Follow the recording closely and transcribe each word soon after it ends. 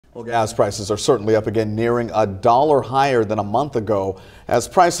Well, gas prices are certainly up again, nearing $1 higher than a month ago. As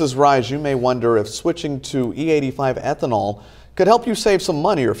prices rise, you may wonder if switching to E85 ethanol could help you save some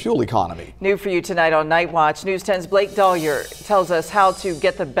money or fuel economy. New for you tonight on Night Watch, News 10's Blake Dahlia tells us how to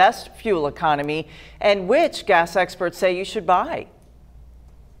get the best fuel economy and which gas experts say you should buy.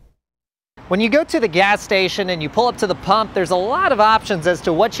 When you go to the gas station and you pull up to the pump, there's a lot of options as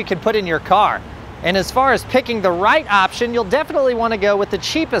to what you can put in your car. And as far as picking the right option, you'll definitely want to go with the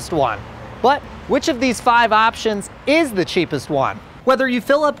cheapest one. But which of these 5 options is the cheapest one? Whether you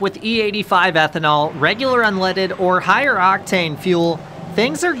fill up with E85 ethanol, regular unleaded, or higher octane fuel,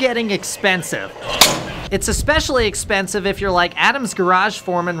 things are getting expensive. It's especially expensive if you're like Adams Garage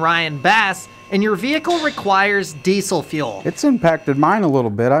foreman Ryan Bass and your vehicle requires diesel fuel. It's impacted mine a little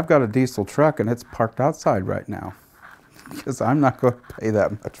bit. I've got a diesel truck and it's parked outside right now because I'm not going to pay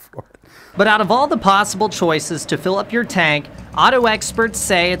that much for it. But out of all the possible choices to fill up your tank, auto experts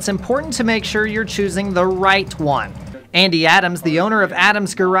say it's important to make sure you're choosing the right one. Andy Adams, the owner of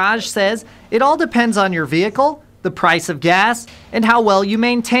Adams Garage, says it all depends on your vehicle, the price of gas, and how well you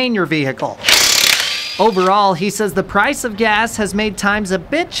maintain your vehicle. Overall, he says the price of gas has made times a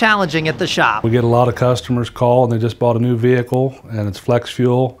bit challenging at the shop. We get a lot of customers call and they just bought a new vehicle and it's flex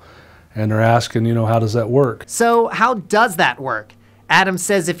fuel and they're asking, how does that work? So how does that work? Adams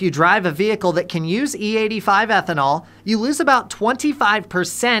says if you drive a vehicle that can use E85 ethanol, you lose about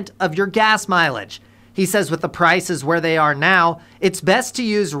 25% of your gas mileage. He says with the prices where they are now, it's best to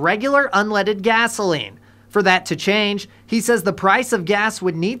use regular unleaded gasoline. For that to change, he says the price of gas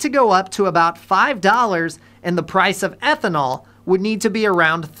would need to go up to about $5 and the price of ethanol would need to be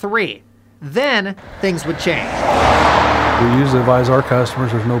around $3. Then things would change. We usually advise our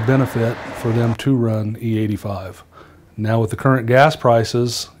customers there's no benefit for them to run E85. Now with the current gas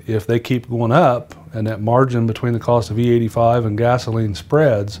prices, if they keep going up and that margin between the cost of E85 and gasoline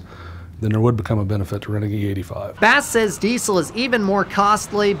spreads, then there would become a benefit to running E85. Bass says diesel is even more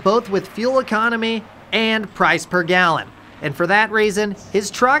costly, both with fuel economy and price per gallon. And for that reason, his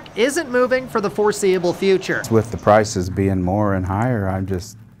truck isn't moving for the foreseeable future. With the prices being more and higher, I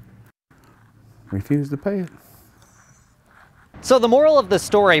just refuse to pay it. So the moral of the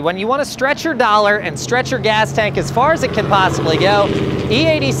story, when you want to stretch your dollar and stretch your gas tank as far as it can possibly go,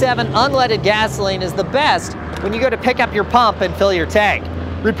 E87 unleaded gasoline is the best when you go to pick up your pump and fill your tank.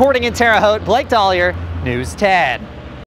 Reporting in Terre Haute, Blake Dahlia, News 10.